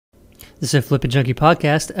This is Flipping Junkie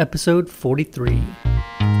Podcast, episode 43.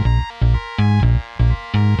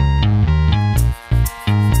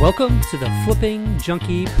 Welcome to the Flipping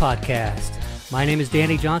Junkie Podcast. My name is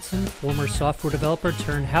Danny Johnson, former software developer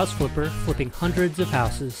turned house flipper, flipping hundreds of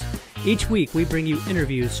houses. Each week, we bring you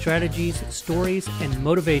interviews, strategies, stories, and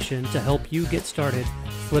motivation to help you get started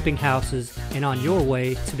flipping houses and on your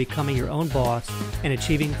way to becoming your own boss and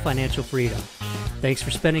achieving financial freedom. Thanks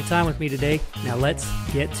for spending time with me today. Now let's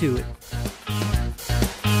get to it.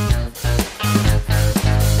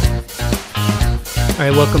 All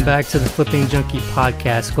right, welcome back to the Flipping Junkie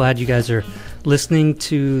Podcast. Glad you guys are listening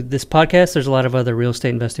to this podcast. There's a lot of other real estate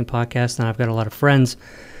investing podcasts, and I've got a lot of friends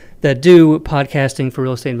that do podcasting for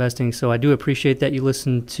real estate investing. So I do appreciate that you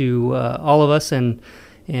listen to all of us and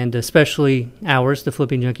especially ours, the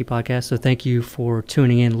Flipping Junkie Podcast. So thank you for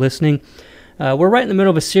tuning in, listening. We're right in the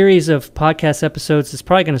middle of a series of podcast episodes. It's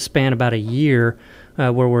probably going to span about a year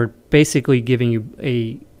where we're basically giving you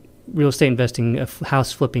a real estate investing, a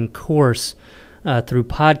house flipping course through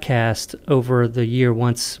podcast over the year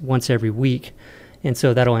once every week. And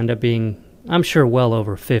so that'll end up being, I'm sure, well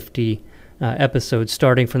over 50 episodes,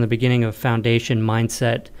 starting from the beginning of foundation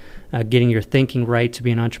mindset, getting your thinking right to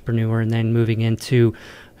be an entrepreneur, and then moving into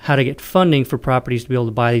how to get funding for properties to be able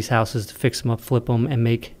to buy these houses, to fix them up, flip them, and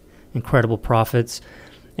make incredible profits.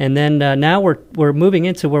 And then now we're moving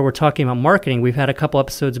into where we're talking about marketing. We've had a couple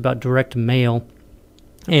episodes about direct mail.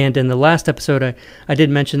 And in the last episode, I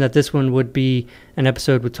did mention that this one would be an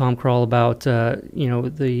episode with Tom Krall about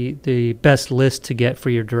the best list to get for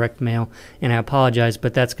your direct mail. And I apologize,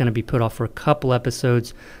 but that's going to be put off for a couple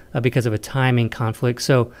episodes because of a timing conflict,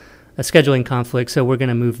 so a scheduling conflict. So we're going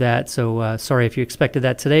to move that. So sorry if you expected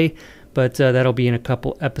that today, but that'll be in a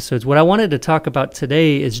couple episodes. What I wanted to talk about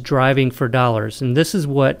today is driving for dollars, and this is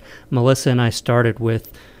what Melissa and I started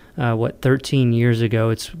with. 13 years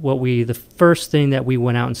ago. It's the first thing that we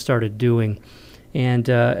went out and started doing. And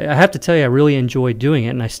I have to tell you, I really enjoy doing it,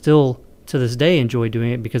 and I still, to this day, enjoy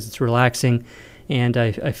doing it because it's relaxing, and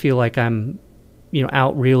I feel like I'm,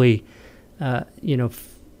 out really,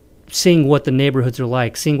 seeing what the neighborhoods are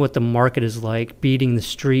like, seeing what the market is like, beating the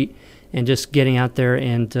street, and just getting out there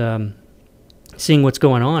and seeing what's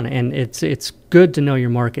going on. And it's good to know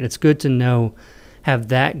your market. It's good to have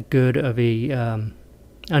that good of a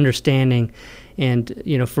understanding, and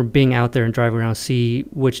from being out there and driving around, see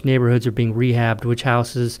which neighborhoods are being rehabbed,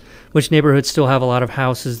 which neighborhoods still have a lot of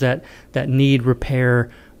houses that need repair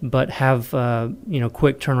but have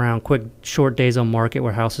quick turnaround, quick short days on market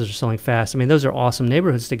where houses are selling fast. I mean, those are awesome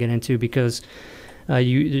neighborhoods to get into because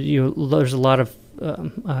there's a lot of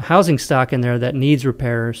housing stock in there that needs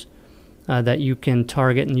repairs that you can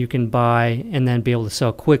target and you can buy and then be able to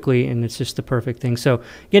sell quickly, and it's just the perfect thing. So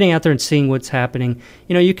getting out there and seeing what's happening,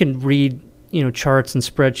 you can read charts and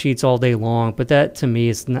spreadsheets all day long, but that to me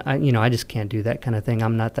is not, I just can't do that kind of thing.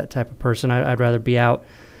 I'm not that type of person. I'd rather be out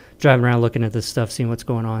driving around looking at this stuff, seeing what's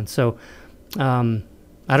going on. So I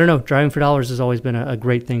don't know, driving for dollars has always been a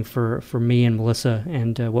great thing for me and Melissa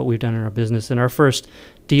and what we've done in our business, and our first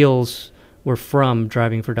deals were from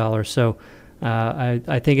driving for dollars. So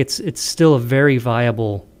I think it's still a very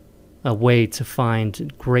viable way to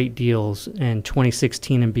find great deals in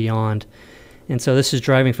 2016 and beyond. And so this is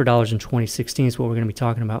Driving for Dollars in 2016 is what we're going to be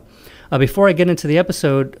talking about. Before I get into the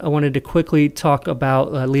episode, I wanted to quickly talk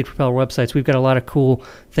about Lead Propeller websites. We've got a lot of cool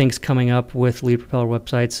things coming up with Lead Propeller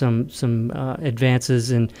websites, some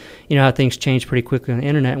advances, and how things change pretty quickly on the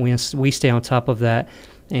internet, and we stay on top of that.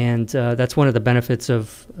 And that's one of the benefits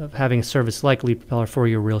of having a service like Lead Propeller for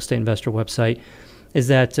your real estate investor website, is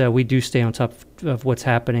that we do stay on top of what's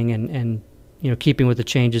happening and keeping with the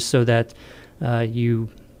changes so that you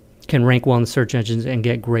can rank well in the search engines and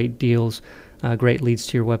get great deals, great leads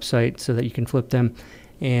to your website so that you can flip them.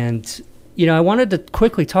 And I wanted to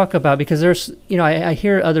quickly talk about, because there's I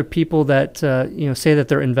hear other people that say that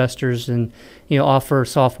they're investors and offer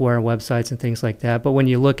software and websites and things like that, but when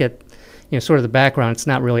you look at sort of the background, it's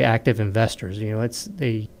not really active investors. It's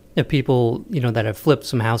the people, that have flipped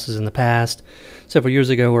some houses in the past, several years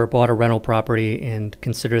ago, or bought a rental property and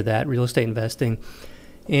consider that real estate investing.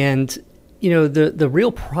 And, the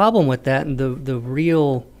real problem with that, and the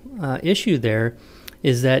real issue there,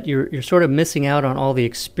 is that you're sort of missing out on all the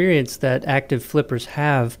experience that active flippers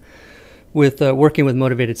have with working with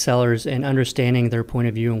motivated sellers and understanding their point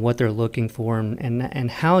of view and what they're looking for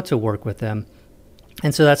and how to work with them.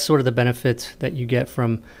 And so that's sort of the benefit that you get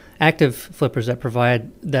from active flippers that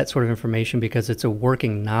provide that sort of information, because it's a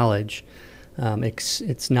working knowledge.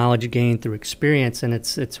 It's knowledge gained through experience, and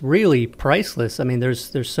it's really priceless. I mean,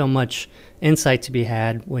 there's so much insight to be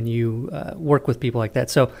had when you work with people like that.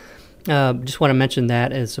 So Just want to mention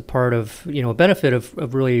that as a part of, a benefit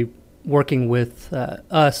of really working with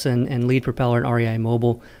us and Lead Propeller and REI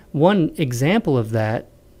Mobile. One example of that,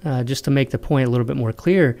 just to make the point a little bit more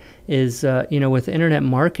clear, is with internet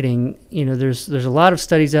marketing, there's a lot of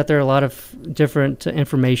studies out there, a lot of different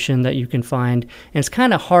information that you can find, and it's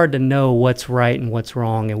kind of hard to know what's right and what's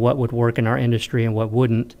wrong and what would work in our industry and what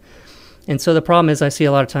wouldn't. And so the problem is I see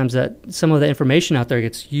a lot of times that some of the information out there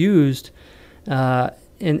gets used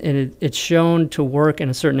and it's shown to work in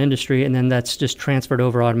a certain industry, and then that's just transferred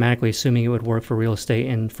over automatically, assuming it would work for real estate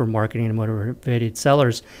and for marketing and motivated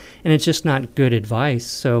sellers, and it's just not good advice.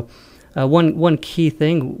 So one key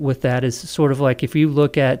thing with that is sort of like if you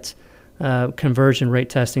look at conversion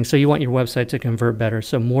rate testing, so you want your website to convert better,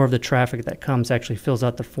 so more of the traffic that comes actually fills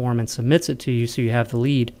out the form and submits it to you, so you have the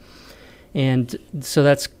lead. And so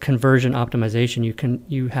that's conversion optimization.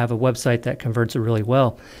 You have a website that converts it really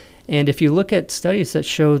well. And if you look at studies that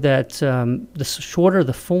show that the shorter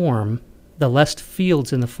the form, the less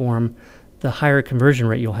fields in the form, the higher conversion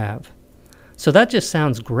rate you'll have. So that just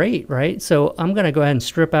sounds great, right? So I'm going to go ahead and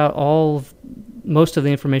strip out most of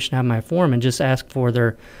the information out of my form and just ask for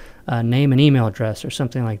their name and email address or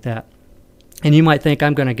something like that. And you might think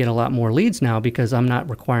I'm going to get a lot more leads now because I'm not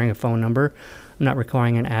requiring a phone number, I'm not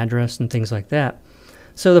requiring an address and things like that.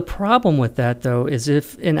 So the problem with that, though, is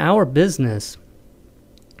if in our business,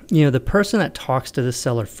 the person that talks to the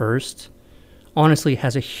seller first honestly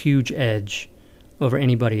has a huge edge over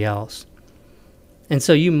anybody else. And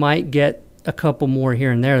so you might get a couple more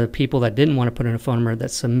here and there, the people that didn't want to put in a phone number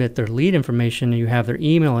that submit their lead information and you have their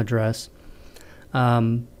email address.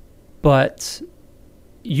 But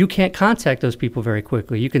you can't contact those people very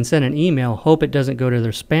quickly. You can send an email, hope it doesn't go to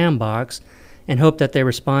their spam box, and hope that they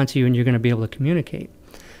respond to you and you're going to be able to communicate.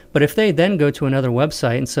 But if they then go to another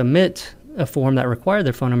website and submit a form that required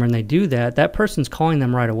their phone number and they do that, that person's calling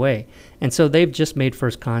them right away. And so they've just made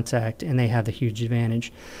first contact and they have the huge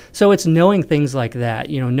advantage. So it's knowing things like that,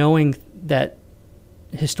 knowing that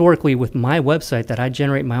historically with my website that I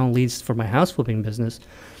generate my own leads for my house flipping business.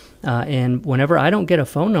 And whenever I don't get a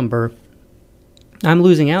phone number, I'm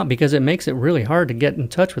losing out because it makes it really hard to get in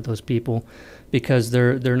touch with those people because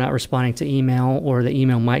they're not responding to email, or the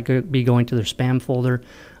email might be going to their spam folder.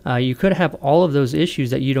 You could have all of those issues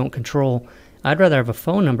that you don't control. I'd rather have a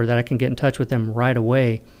phone number that I can get in touch with them right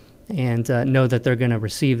away and know that they're going to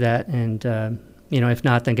receive that. And, if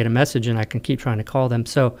not, then get a message and I can keep trying to call them.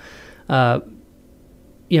 So,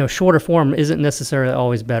 shorter form isn't necessarily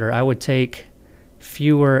always better. I would take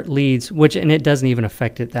fewer leads, and it doesn't even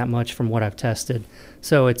affect it that much from what I've tested.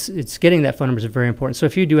 So it's getting that phone number is very important. So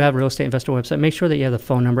if you do have a real estate investor website, make sure that you have the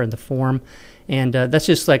phone number in the form. And that's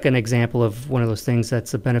just like an example of one of those things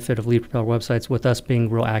that's the benefit of Lead Propeller websites, with us being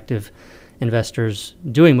real active investors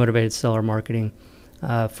doing motivated seller marketing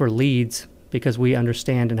for leads, because we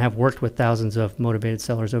understand and have worked with thousands of motivated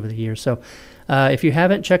sellers over the years. So if you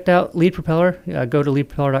haven't checked out Lead Propeller, go to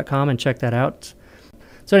leadpropeller.com and check that out.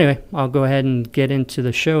 So anyway, I'll go ahead and get into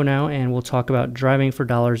the show now, and we'll talk about driving for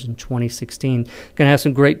dollars in 2016. Going to have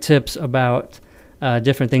some great tips about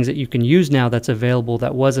different things that you can use now that's available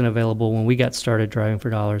that wasn't available when we got started driving for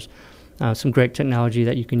dollars. Some great technology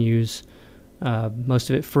that you can use, most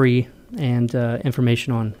of it free, and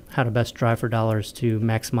information on how to best drive for dollars to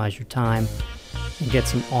maximize your time and get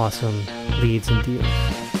some awesome leads and deals.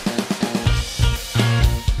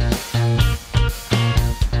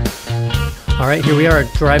 All right, here we are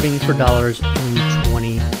driving for dollars in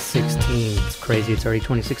 2016. It's crazy. It's already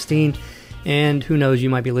 2016. And who knows,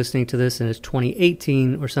 you might be listening to this and it's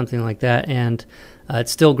 2018 or something like that. And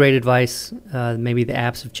it's still great advice. Maybe the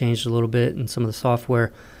apps have changed a little bit and some of the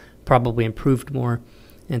software probably improved more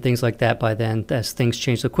and things like that by then as things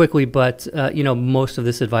change so quickly. But, most of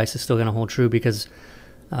this advice is still going to hold true because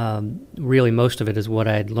really most of it is what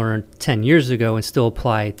I had learned 10 years ago and still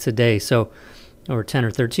apply today. So, or 10 or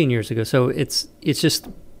 13 years ago. So it's just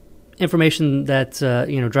information that,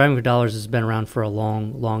 driving for dollars has been around for a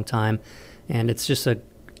long, long time. And it's just an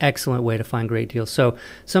excellent way to find great deals. So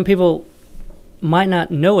some people might not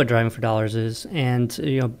know what driving for dollars is. And,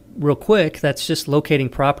 real quick, that's just locating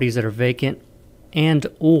properties that are vacant and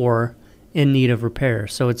or in need of repair.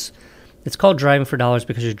 So it's called driving for dollars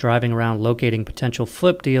because you're driving around locating potential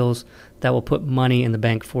flip deals that will put money in the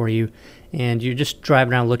bank for you. And you're just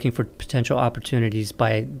driving around looking for potential opportunities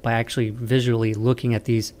by actually visually looking at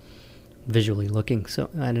these, so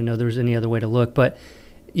I didn't know there was any other way to look, but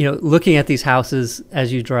looking at these houses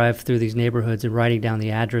as you drive through these neighborhoods and writing down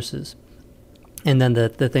the addresses. And then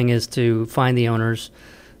the thing is to find the owners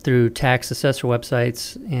through tax assessor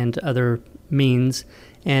websites and other means,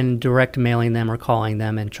 and direct mailing them or calling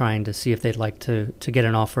them and trying to see if they'd like to get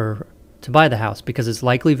an offer to buy the house, because it's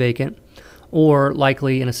likely vacant, or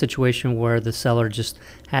likely in a situation where the seller just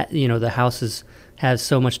the house has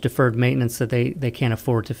so much deferred maintenance that they can't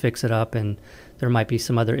afford to fix it up, and there might be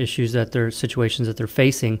some other issues situations that they're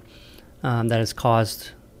facing that has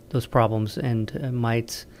caused those problems, and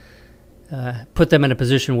might put them in a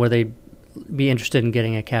position where they'd be interested in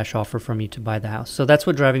getting a cash offer from you to buy the house. So that's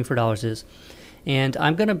what driving for dollars is. And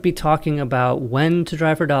I'm going to be talking about when to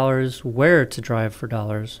drive for dollars, where to drive for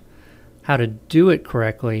dollars, how to do it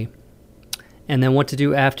correctly, and then what to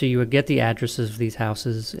do after you get the addresses of these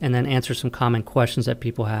houses, and then answer some common questions that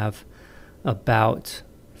people have about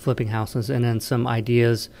flipping houses, and then some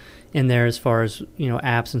ideas in there as far as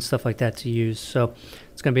apps and stuff like that to use. So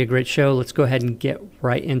it's going to be a great show. Let's go ahead and get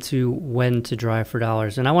right into when to drive for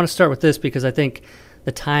dollars. And I want to start with this because I think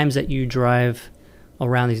the times that you drive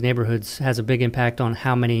around these neighborhoods has a big impact on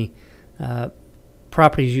how many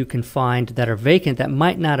properties you can find that are vacant that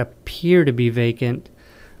might not appear to be vacant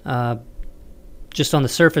just on the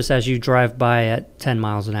surface as you drive by at 10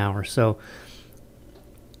 miles an hour. So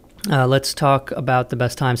let's talk about the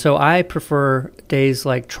best time. So I prefer days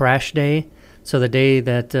like trash day. So the day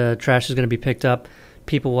that trash is going to be picked up,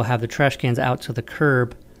 people will have the trash cans out to the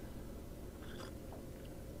curb.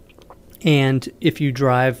 And if you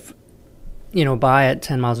drive by at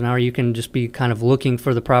 10 miles an hour, you can just be kind of looking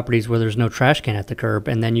for the properties where there's no trash can at the curb,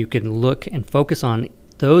 and then you can look and focus on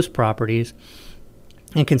those properties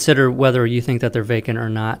and consider whether you think that they're vacant or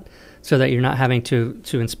not, so that you're not having to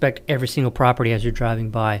inspect every single property as you're driving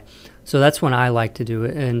by. So that's when I like to do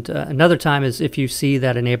it. And another time is if you see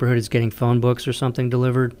that a neighborhood is getting phone books or something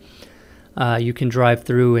delivered, you can drive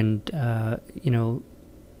through and,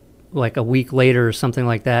 like a week later or something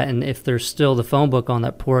like that, and if there's still the phone book on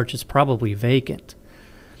that porch, it's probably vacant.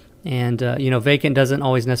 And, vacant doesn't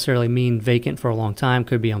always necessarily mean vacant for a long time.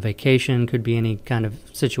 Could be on vacation, could be any kind of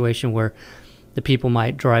situation where the people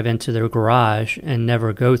might drive into their garage and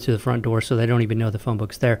never go to the front door, so they don't even know the phone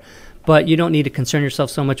book's there. But you don't need to concern yourself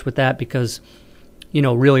so much with that, because,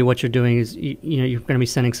 really what you're doing is, you're going to be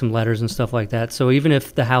sending some letters and stuff like that. So even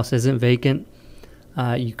if the house isn't vacant,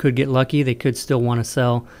 you could get lucky. They could still want to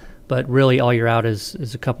sell. But really all you're out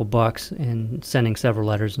is a couple bucks and sending several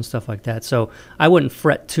letters and stuff like that. So I wouldn't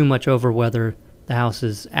fret too much over whether the house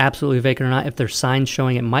is absolutely vacant or not. If there's signs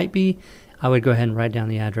showing it might be, I would go ahead and write down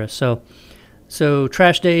the address. So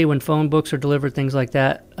trash day, when phone books are delivered, things like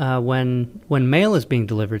that, when mail is being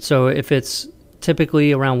delivered. So if it's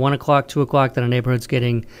typically around 1 o'clock, 2 o'clock that a neighborhood's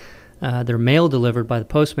getting their mail delivered by the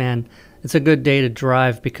postman, it's a good day to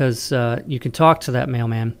drive, because you can talk to that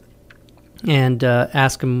mailman and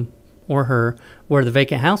ask him or her where the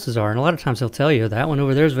vacant houses are. And a lot of times they'll tell you, that one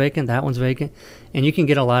over there is vacant, that one's vacant, and you can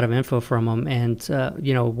get a lot of info from them. And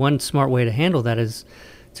one smart way to handle that is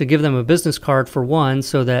to give them a business card, for one,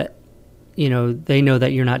 so that they know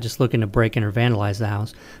that you're not just looking to break in or vandalize the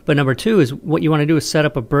house. But number two is, what you want to do is set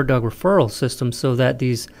up a bird dog referral system, so that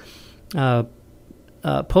these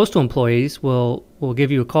postal employees will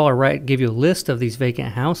give you a call or give you a list of these vacant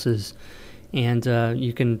houses. And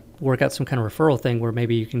you can work out some kind of referral thing where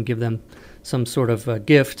maybe you can give them some sort of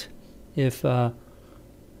gift if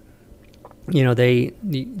they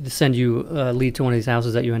send you a lead to one of these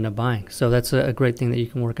houses that you end up buying. So that's a great thing that you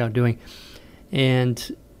can work out doing.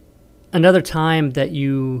 And another time that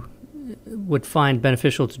you would find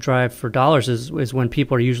beneficial to drive for dollars is when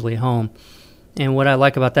people are usually home. And what I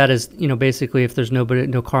like about that is, basically if there's no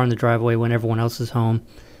car in the driveway when everyone else is home,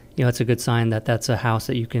 it's a good sign that that's a house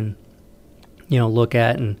that you can look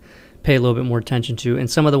at and pay a little bit more attention to. And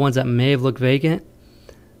some of the ones that may have looked vacant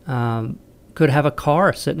could have a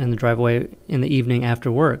car sitting in the driveway in the evening after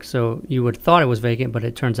work. So you would have thought it was vacant, but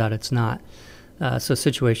it turns out it's not. So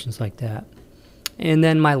situations like that. And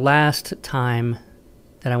then my last time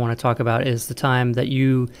that I want to talk about is the time that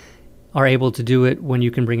you are able to do it when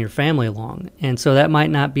you can bring your family along. And so that might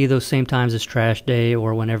not be those same times as trash day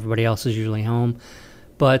or when everybody else is usually home.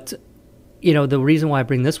 But the reason why I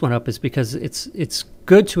bring this one up is because it's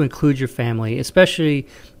good to include your family, especially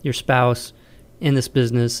your spouse, in this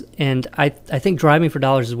business. And I think driving for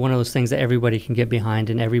dollars is one of those things that everybody can get behind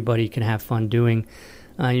and everybody can have fun doing.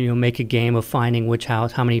 Make a game of finding which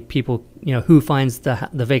house, how many people, who finds the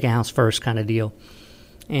vacant house first, kind of deal.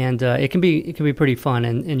 And it can be pretty fun,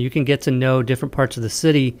 and you can get to know different parts of the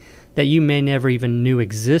city that you may never even knew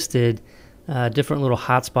existed. Different little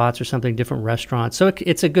hot spots or something, different restaurants. So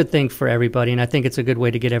it's a good thing for everybody, and I think it's a good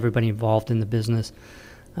way to get everybody involved in the business,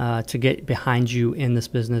 to get behind you in this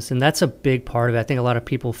business. And that's a big part of it. I think a lot of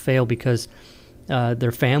people fail because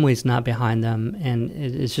their family's not behind them, and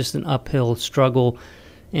it's just an uphill struggle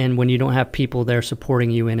And when you don't have people there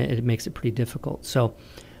supporting you in it, it makes it pretty difficult. So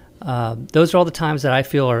those are all the times that I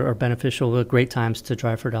feel are beneficial, great times to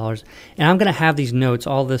drive for dollars. And I'm going to have these notes,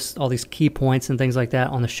 all these key points and things like that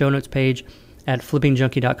on the show notes page at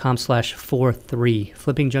flippingjunkie.com/43.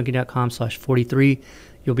 flippingjunkie.com/43.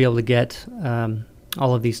 You'll be able to get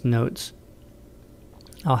all of these notes.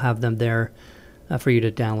 I'll have them there for you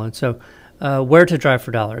to download. So where to drive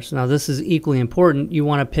for dollars. Now, this is equally important. You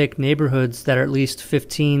want to pick neighborhoods that are at least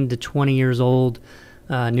 15 to 20 years old.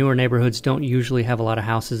 Newer neighborhoods don't usually have a lot of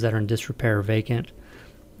houses that are in disrepair or vacant,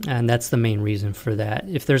 and that's the main reason for that.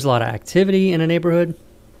 If there's a lot of activity in a neighborhood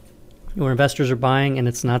where investors are buying and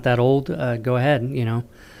it's not that old, go ahead.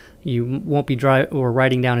 You won't be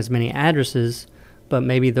writing down as many addresses, but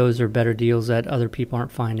maybe those are better deals that other people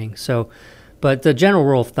aren't finding. So, but the general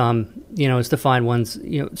rule of thumb, is to find ones.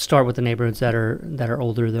 Start with the neighborhoods that are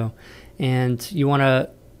older though, and you want to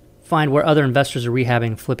find where other investors are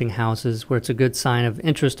rehabbing, flipping houses, where it's a good sign of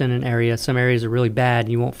interest in an area. Some areas are really bad.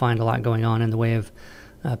 You won't find a lot going on in the way of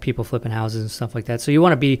people flipping houses and stuff like that. So you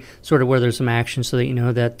want to be sort of where there's some action, so that you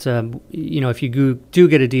know that if you do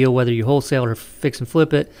get a deal, whether you wholesale or fix and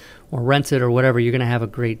flip it or rent it or whatever, you're going to have a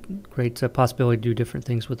great possibility to do different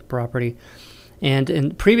things with the property. And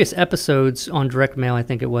in previous episodes on direct mail, I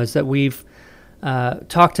think it was, that we've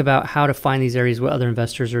talked about how to find these areas where other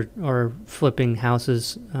investors are flipping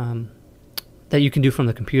houses that you can do from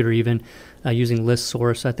the computer, even using list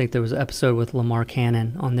source. I think there was an episode with Lamar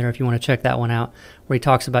Cannon on there if you want to check that one out, where he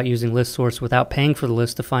talks about using list source without paying for the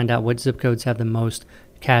list to find out what zip codes have the most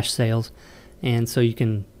cash sales. And so you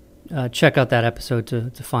can check out that episode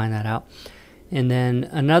to find that out. And then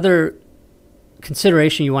another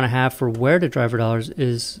consideration you want to have for where to drive for dollars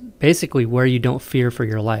is basically where you don't fear for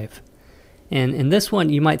your life. And in this one,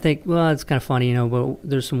 you might think, well, it's kind of funny, but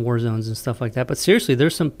there's some war zones and stuff like that. But seriously,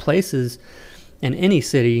 there's some places in any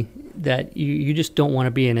city that you just don't want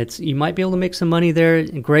to be in. You might be able to make some money there.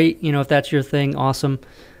 Great, if that's your thing, awesome.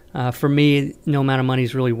 For me, no amount of money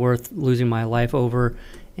is really worth losing my life over.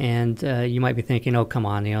 And you might be thinking, oh, come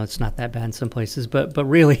on, it's not that bad in some places. But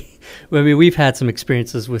really, I mean, we've had some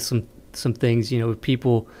experiences with some things, with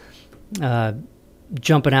people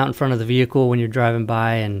jumping out in front of the vehicle when you're driving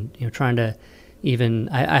by, and trying to even.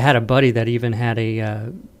 I had a buddy that even had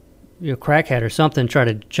a crackhead or something try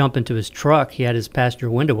to jump into his truck. He had his passenger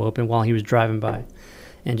window open while he was driving by,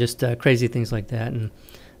 and just crazy things like that. And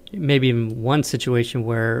maybe even one situation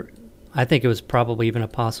where I think it was probably even a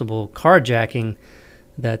possible carjacking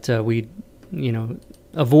that we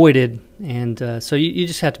avoided. And so you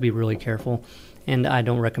just have to be really careful. And I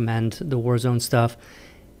don't recommend the war zone stuff.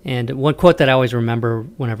 And one quote that I always remember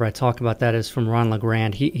whenever I talk about that is from Ron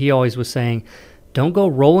LeGrand. He always was saying, don't go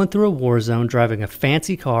rolling through a war zone driving a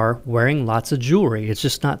fancy car wearing lots of jewelry. It's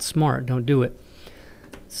just not smart. Don't do it.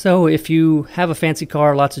 So if you have a fancy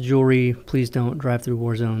car, lots of jewelry, please don't drive through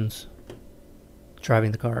war zones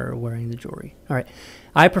driving the car or wearing the jewelry. All right.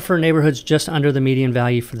 I prefer neighborhoods just under the median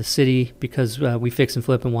value for the city because we fix and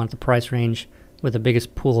flip and want the price range with the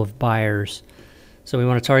biggest pool of buyers. So we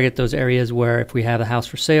want to target those areas where if we have a house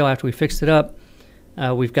for sale after we fixed it up,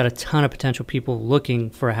 we've got a ton of potential people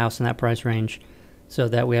looking for a house in that price range, so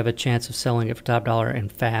that we have a chance of selling it for top dollar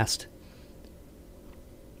and fast.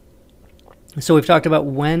 So we've talked about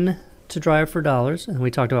when to drive for dollars, and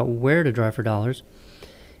we talked about where to drive for dollars.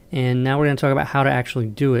 And now we're going to talk about how to actually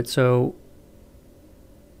do it. So,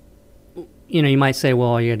 you might say, well,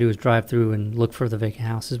 all you got to do is drive through and look for the vacant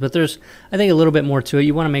houses. But there's, I think, a little bit more to it.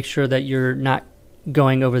 You want to make sure that you're not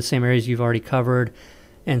going over the same areas you've already covered.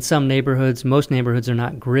 And some neighborhoods, most neighborhoods are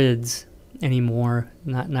not grids anymore,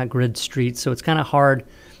 not grid streets. So it's kind of hard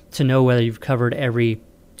to know whether you've covered every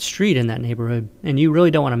street in that neighborhood. And you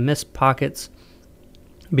really don't want to miss pockets,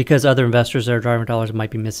 because other investors that are driving dollars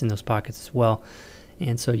might be missing those pockets as well.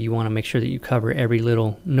 And so you want to make sure that you cover every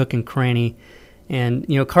little nook and cranny. And,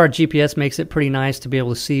 car GPS makes it pretty nice to be able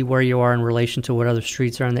to see where you are in relation to what other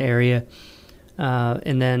streets are in the area.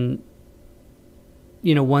 And then,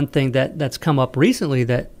 one thing that's come up recently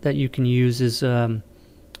that you can use is an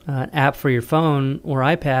app for your phone or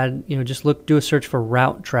iPad. Just do a search for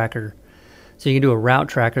route tracker. So you can do a route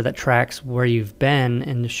tracker that tracks where you've been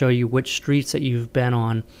and to show you which streets that you've been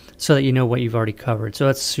on, so that you know what you've already covered. So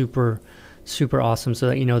that's super awesome, so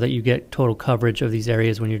that you know that you get total coverage of these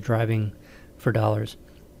areas when you're driving for dollars.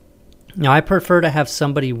 Now, I prefer to have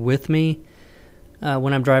somebody with me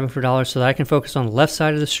when I'm driving for dollars, so that I can focus on the left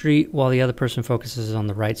side of the street while the other person focuses on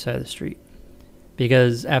the right side of the street.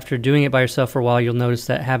 Because after doing it by yourself for a while, you'll notice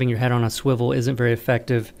that having your head on a swivel isn't very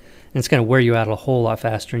effective, and it's going to wear you out a whole lot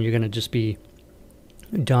faster, and you're going to just be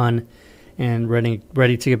done and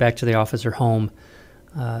ready to get back to the office or home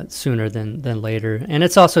sooner than later. And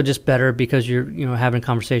it's also just better because you're having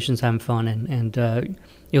conversations, having fun, and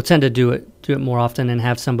you'll tend to do it more often and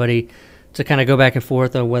have somebody to kind of go back and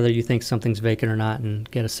forth on whether you think something's vacant or not and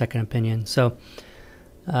get a second opinion. So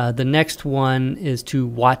the next one is to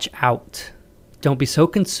watch out. Don't be so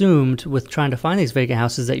consumed with trying to find these vacant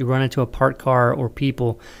houses that you run into a parked car or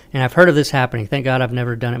people. And I've heard of this happening. Thank God I've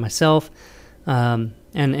never done it myself. And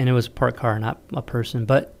it was a parked car, not a person.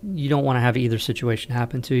 But you don't want to have either situation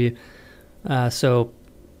happen to you. So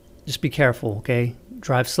just be careful, okay?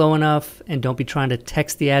 Drive slow enough, and don't be trying to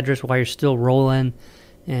text the address while you're still rolling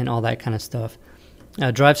and all that kind of stuff.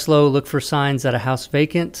 Drive slow, look for signs that a house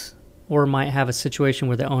vacant or might have a situation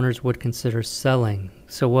where the owners would consider selling.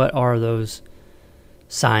 So what are those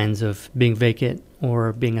signs of being vacant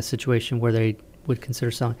or being a situation where they would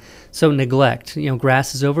consider selling? So neglect.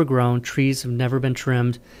 Grass is overgrown, trees have never been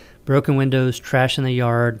trimmed, broken windows, trash in the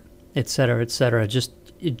yard, etc., etc. Just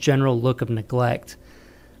a general look of neglect.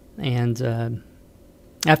 And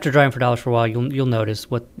after driving for dollars for a while, you'll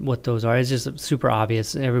notice what those are. It's just super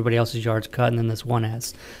obvious. Everybody else's yard's cut, and then this one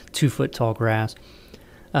has 2-foot tall grass.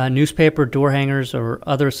 Newspaper, door hangers, or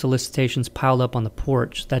other solicitations piled up on the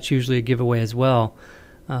porch. That's usually a giveaway as well.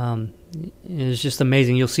 It's just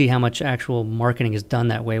amazing. You'll see how much actual marketing is done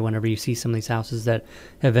that way whenever you see some of these houses that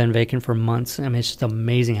have been vacant for months. I mean, it's just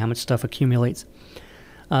amazing how much stuff accumulates.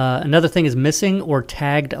 Another thing is missing or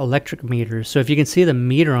tagged electric meters. So if you can see the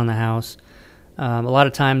meter on the house, a lot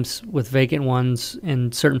of times with vacant ones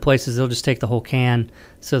in certain places, they'll just take the whole can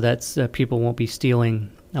so that people won't be stealing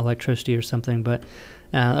electricity or something. But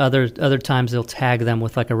other times they'll tag them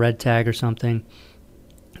with like a red tag or something.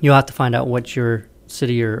 You'll have to find out what your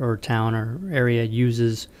city or town or area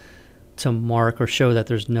uses to mark or show that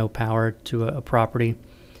there's no power to a property.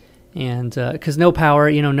 And because no power,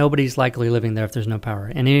 nobody's likely living there if there's no power.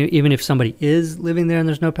 And even if somebody is living there and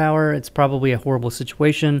there's no power, it's probably a horrible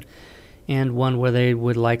situation and one where they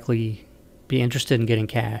would likely be interested in getting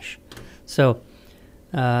cash. So,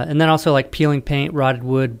 and then also like peeling paint, rotted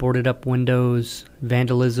wood, boarded up windows,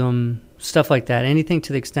 vandalism, stuff like that. Anything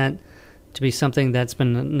to the extent to be something that's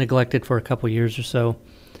been neglected for a couple years or so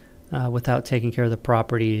without taking care of the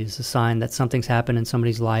property is a sign that something's happened in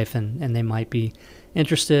somebody's life, and they might be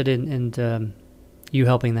interested in you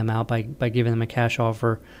helping them out by giving them a cash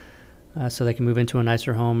offer so they can move into a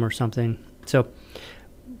nicer home or something. So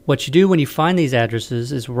what you do when you find these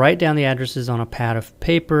addresses is write down the addresses on a pad of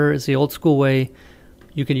paper. It's the old school way.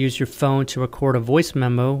 You can use your phone to record a voice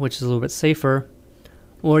memo, which is a little bit safer.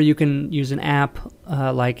 Or you can use an app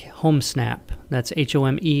like HomeSnap. That's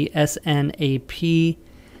HOMESNAP.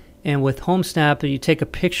 And with HomeSnap, you take a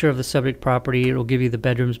picture of the subject property. It'll give you the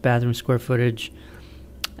bedrooms, bathrooms, square footage,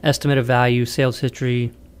 estimate of value, sales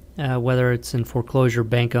history, whether it's in foreclosure,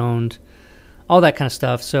 bank owned, all that kind of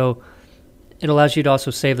stuff. So it allows you to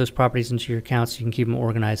also save those properties into your account so you can keep them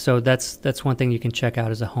organized. So that's one thing you can check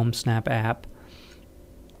out as a HomeSnap app.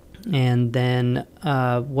 And then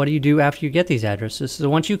what do you do after you get these addresses? So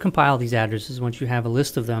once you compile these addresses, once you have a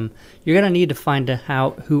list of them, you're going to need to find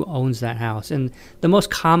who owns that house. And the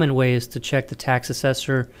most common way is to check the tax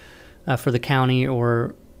assessor for the county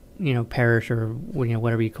or parish or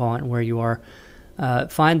whatever you call it and where you are.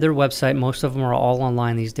 Find their website. Most of them are all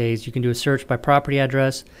online these days. You can do a search by property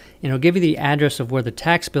address, and it'll give you the address of where the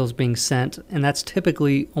tax bill is being sent, and that's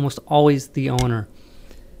typically almost always the owner.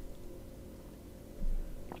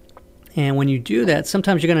 And when you do that,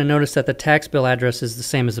 sometimes you're going to notice that the tax bill address is the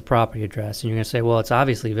same as the property address. And you're going to say, well, it's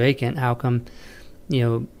obviously vacant. How come,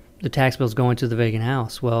 the tax bill is going to the vacant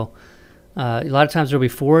house? Well, a lot of times there'll be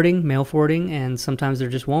forwarding, mail forwarding, and sometimes there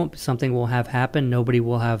just won't. Something will have happened. Nobody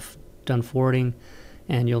will have done forwarding,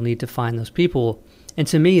 and you'll need to find those people. And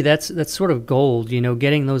to me, that's sort of gold,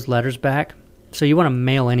 getting those letters back. So you want to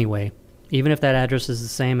mail anyway, even if that address is the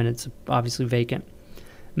same and it's obviously vacant.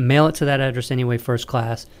 Mail it to that address anyway, first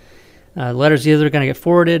class. The letter's either going to get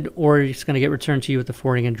forwarded or it's going to get returned to you with the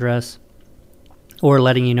forwarding address or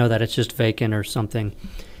letting you know that it's just vacant or something.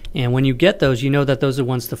 And when you get those, you know that those are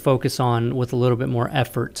ones to focus on with a little bit more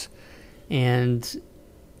effort. And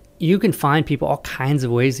you can find people all kinds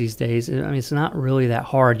of ways these days. I mean, it's not really that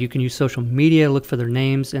hard. You can use social media, look for their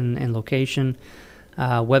names and location.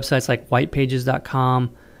 Websites like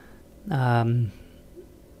whitepages.com.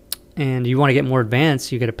 And you want to get more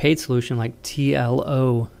advanced, you get a paid solution like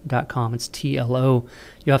TLO.com. It's TLO.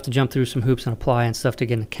 You'll have to jump through some hoops and apply and stuff to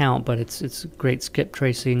get an account, but it's a great skip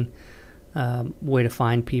tracing way to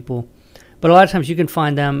find people. But a lot of times you can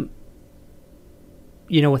find them,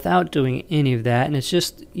 without doing any of that, and it's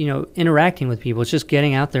just, interacting with people. It's just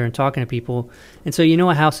getting out there and talking to people. And so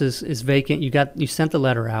a house is vacant. You sent the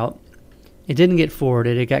letter out. It didn't get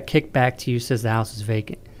forwarded. It got kicked back to you, says the house is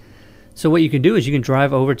vacant. So what you can do is you can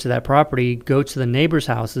drive over to that property, go to the neighbors'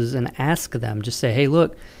 houses, and ask them. Just say, hey,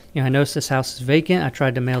 look, I noticed this house is vacant. I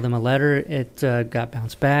tried to mail them a letter. It got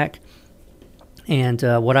bounced back. And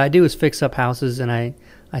what I do is fix up houses, and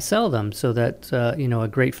I sell them so that a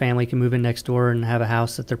great family can move in next door and have a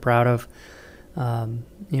house that they're proud of,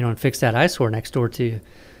 and fix that eyesore next door to you.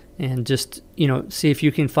 And just, see if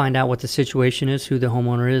you can find out what the situation is, who the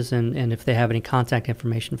homeowner is, and if they have any contact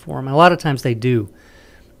information for them. And a lot of times they do.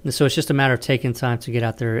 And so it's just a matter of taking time to get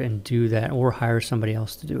out there and do that, or hire somebody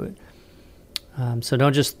else to do it. So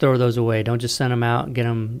don't just throw those away. Don't just send them out and get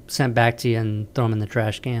them sent back to you and throw them in the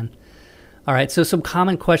trash can. All right, so some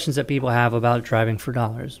common questions that people have about driving for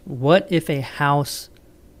dollars. What if a house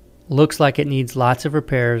looks like it needs lots of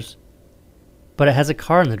repairs, but it has a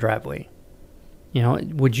car in the driveway?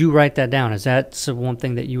 Would you write that down? Is that one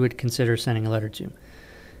thing that you would consider sending a letter to?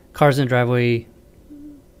 Cars in the driveway,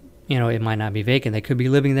 it might not be vacant. They could be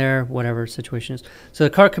living there, whatever the situation is. So the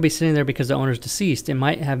car could be sitting there because the owner's deceased. It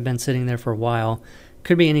might have been sitting there for a while.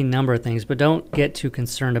 Could be any number of things, but don't get too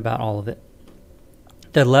concerned about all of it.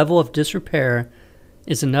 The level of disrepair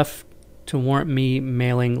is enough to warrant me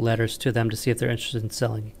mailing letters to them to see if they're interested in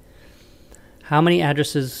selling. How many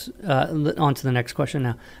addresses, on to the next question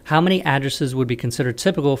now. How many addresses would be considered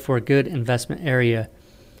typical for a good investment area?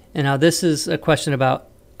 And now this is a question about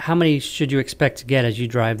how many should you expect to get as you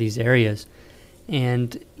drive these areas.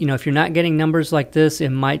 And, if you're not getting numbers like this, it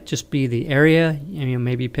might just be the area.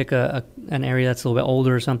 Maybe pick an area that's a little bit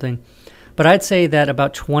older or something. But I'd say that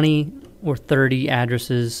about 20 or 30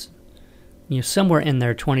 addresses, somewhere in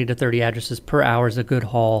there, 20 to 30 addresses per hour is a good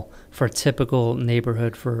haul for a typical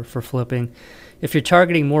neighborhood for flipping. If you're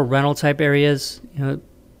targeting more rental type areas,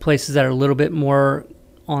 places that are a little bit more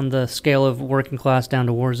on the scale of working class down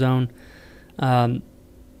to war zone,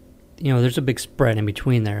 there's a big spread in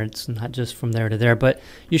between there. It's not just from there to there, but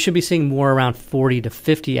you should be seeing more around 40 to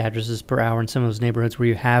 50 addresses per hour in some of those neighborhoods where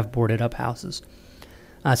you have boarded up houses.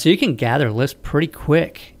 So you can gather a list pretty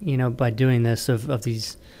quick, by doing this of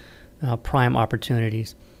these prime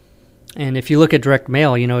opportunities. And if you look at direct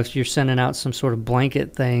mail, if you're sending out some sort of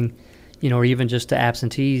blanket thing, or even just to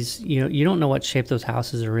absentees, you don't know what shape those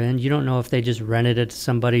houses are in. You don't know if they just rented it to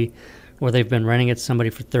somebody or they've been renting it to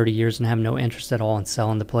somebody for 30 years and have no interest at all in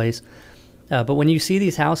selling the place. But when you see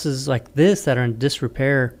these houses like this that are in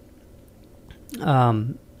disrepair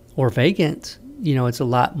or vacant, it's a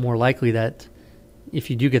lot more likely that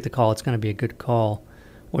if you do get the call, it's going to be a good call,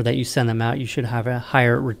 or that you send them out. You should have a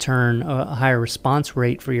higher return, a higher response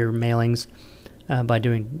rate for your mailings by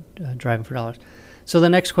doing driving for dollars. So the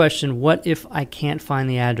next question, what if I can't find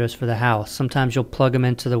the address for the house? Sometimes you'll plug them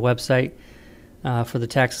into the website for the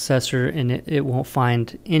tax assessor, and it won't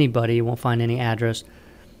find anybody. It won't find any address.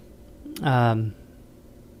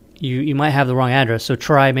 You might have the wrong address, so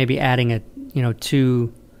try maybe adding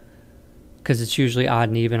two, because it's usually odd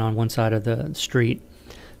and even on one side of the street.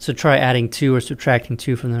 So try adding 2 or subtracting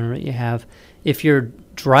 2 from the number that you have. If you're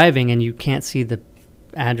driving and you can't see the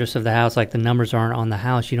address of the house, like the numbers aren't on the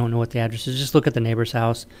house, you don't know what the address is, just look at the neighbor's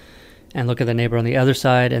house and look at the neighbor on the other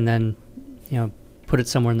side, and then put it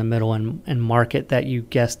somewhere in the middle and mark it that you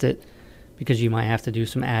guessed it, because you might have to do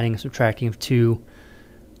some adding and subtracting of 2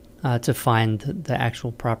 to find the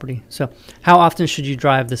actual property. So how often should you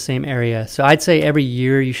drive the same area? So I'd say every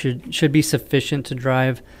year you should be sufficient to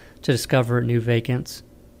drive to discover new vacants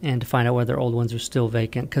and to find out whether old ones are still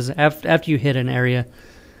vacant. Because after you hit an area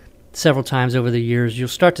several times over the years, you'll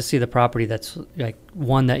start to see the property that's like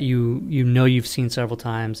one that you've seen several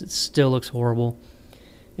times. It still looks horrible,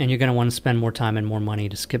 and you're going to want to spend more time and more money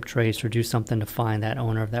to skip trace or do something to find that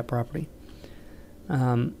owner of that property.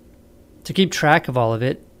 To keep track of all of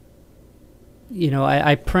it,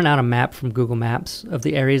 I print out a map from Google Maps of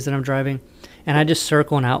the areas that I'm driving, and I just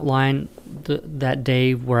circle and outline that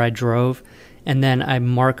day where I drove, and then I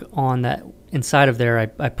mark on that inside of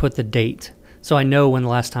there, I put the date. So I know when the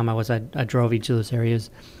last time I drove each of those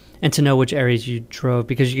areas, and to know which areas you drove,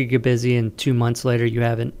 because you could get busy and 2 months later you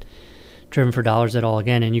haven't driven for dollars at all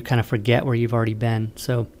again, and you kind of forget where you've already been.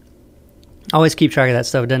 So always keep track of that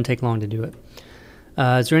stuff. It doesn't take long to do it.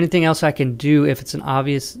 Is there anything else I can do if it's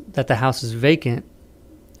obvious that the house is vacant,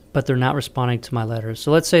 but they're not responding to my letters?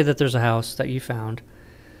 So let's say that there's a house that you found,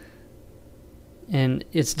 and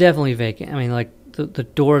it's definitely vacant. I mean, like the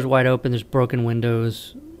door's wide open, there's broken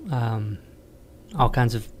windows, all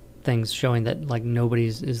kinds of things showing that like nobody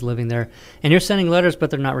is living there. And you're sending letters, but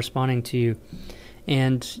they're not responding to you.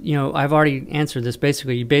 And, I've already answered this.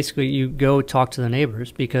 Basically, you go talk to the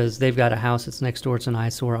neighbors, because they've got a house that's next door. It's an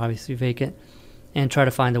eyesore, obviously vacant, and try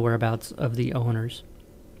to find the whereabouts of the owners.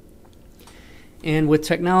 And with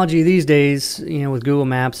technology these days, with Google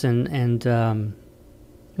Maps and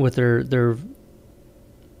with their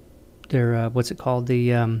what's it called,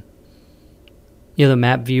 the the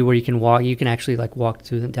map view where you can actually like walk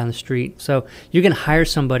down the street. So you can hire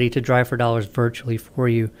somebody to drive for dollars virtually for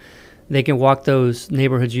you. They can walk those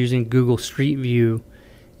neighborhoods using Google Street View,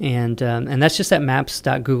 and that's just at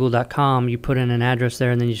maps.google.com. You put in an address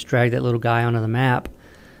there, and then you just drag that little guy onto the map,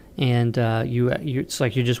 and it's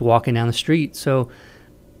like you're just walking down the street. So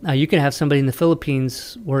you can have somebody in the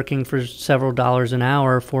Philippines working for several dollars an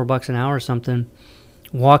hour, $4 an hour or something,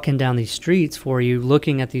 walking down these streets for you,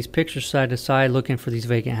 looking at these pictures side to side, looking for these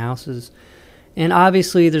vacant houses. And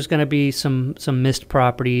obviously there's going to be some missed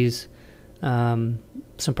properties, some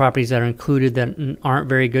properties that are included that aren't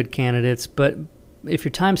very good candidates. But if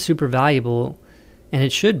your time's super valuable, and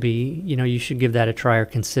it should be, you should give that a try or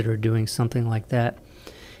consider doing something like that.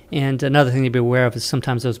 And another thing to be aware of is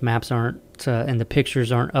sometimes those maps aren't and the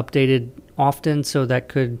pictures aren't updated often, so they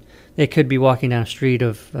could be walking down a street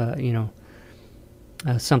of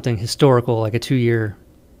something historical, like a 2-year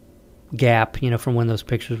gap, from when those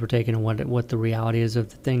pictures were taken and what the reality is of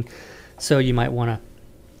the thing. So you might want to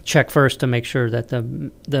check first to make sure that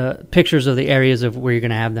the pictures of the areas of where you're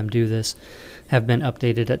going to have them do this have been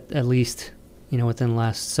updated at least within the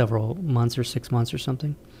last several months or 6 months or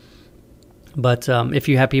something. But if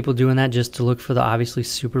you have people doing that just to look for the obviously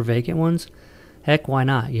super vacant ones, heck, why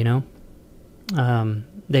not? They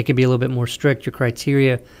could be a little bit more strict. Your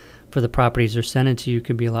criteria for the properties they're sending to you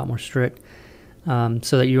could be a lot more strict,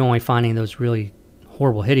 so that you're only finding those really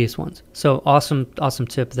horrible, hideous ones. So awesome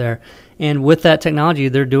tip there. And with that technology,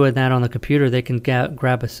 they're doing that on the computer. They can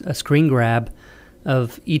grab a screen grab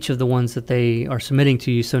of each of the ones that they are submitting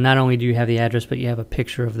to you. So not only do you have the address, but you have a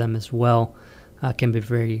picture of them as well. Can be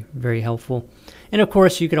very, very helpful. And of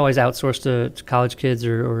course, you can always outsource to college kids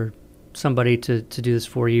or somebody to do this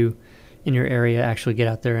for you in your area. Actually get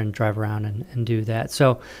out there and drive around and do that.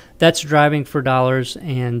 So that's driving for dollars.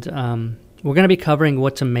 And we're going to be covering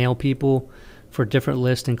what to mail people for different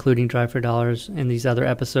lists, including Drive for Dollars, in these other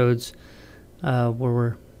episodes where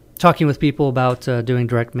we're talking with people about doing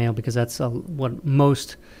direct mail, because that's what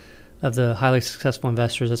most of the highly successful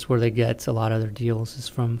investors, that's where they get a lot of their deals, is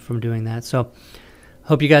from doing that. So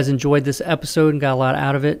hope you guys enjoyed this episode and got a lot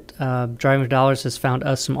out of it. Driving for Dollars has found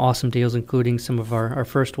us some awesome deals, including some of our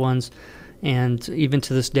first ones. And even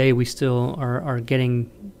to this day, we still are getting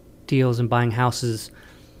deals and buying houses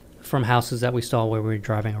from houses that we saw where we were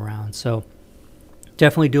driving around. So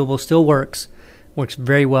definitely doable, still works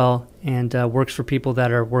very well, and works for people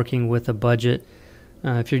that are working with a budget.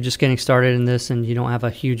 If you're just getting started in this and you don't have a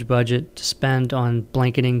huge budget to spend on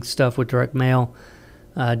blanketing stuff with direct mail,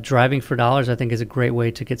 Driving for Dollars, I think, is a great way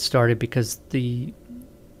to get started, because the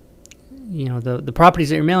properties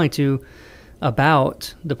that you're mailing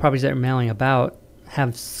about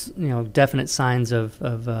have definite signs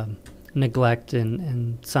of neglect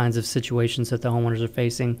and signs of situations that the homeowners are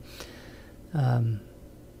facing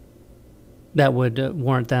that would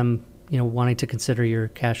warrant them wanting to consider your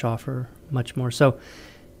cash offer much more. So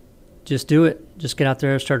just do it. Just get out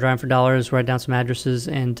there, start driving for dollars, write down some addresses,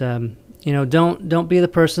 and don't be the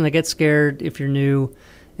person that gets scared if you're new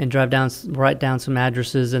and write down some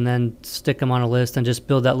addresses and then stick them on a list and just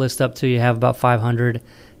build that list up till you have about 500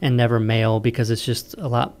 and never mail, because it's just a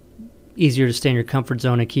lot easier to stay in your comfort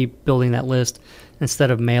zone and keep building that list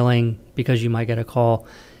instead of mailing because you might get a call.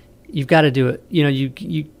 You've got to do it.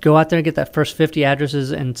 You go out there and get that first 50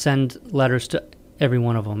 addresses and send letters to every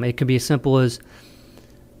one of them. It could be as simple as,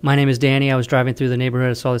 my name is Danny. I was driving through the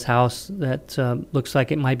neighborhood. I saw this house that looks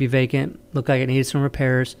like it might be vacant, looked like it needed some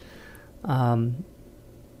repairs. I'd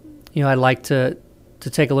like to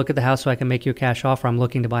take a look at the house so I can make you a cash offer. I'm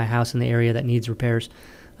looking to buy a house in the area that needs repairs.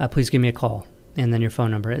 Please give me a call, and then your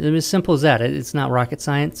phone number. It's as simple as that. It's not rocket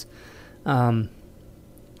science.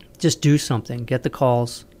 Just do something. Get the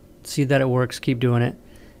calls. See that it works. Keep doing it,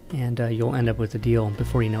 and you'll end up with a deal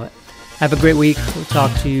before you know it. Have a great week. We'll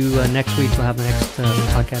talk to you next week. We'll have the next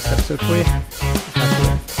podcast episode for you.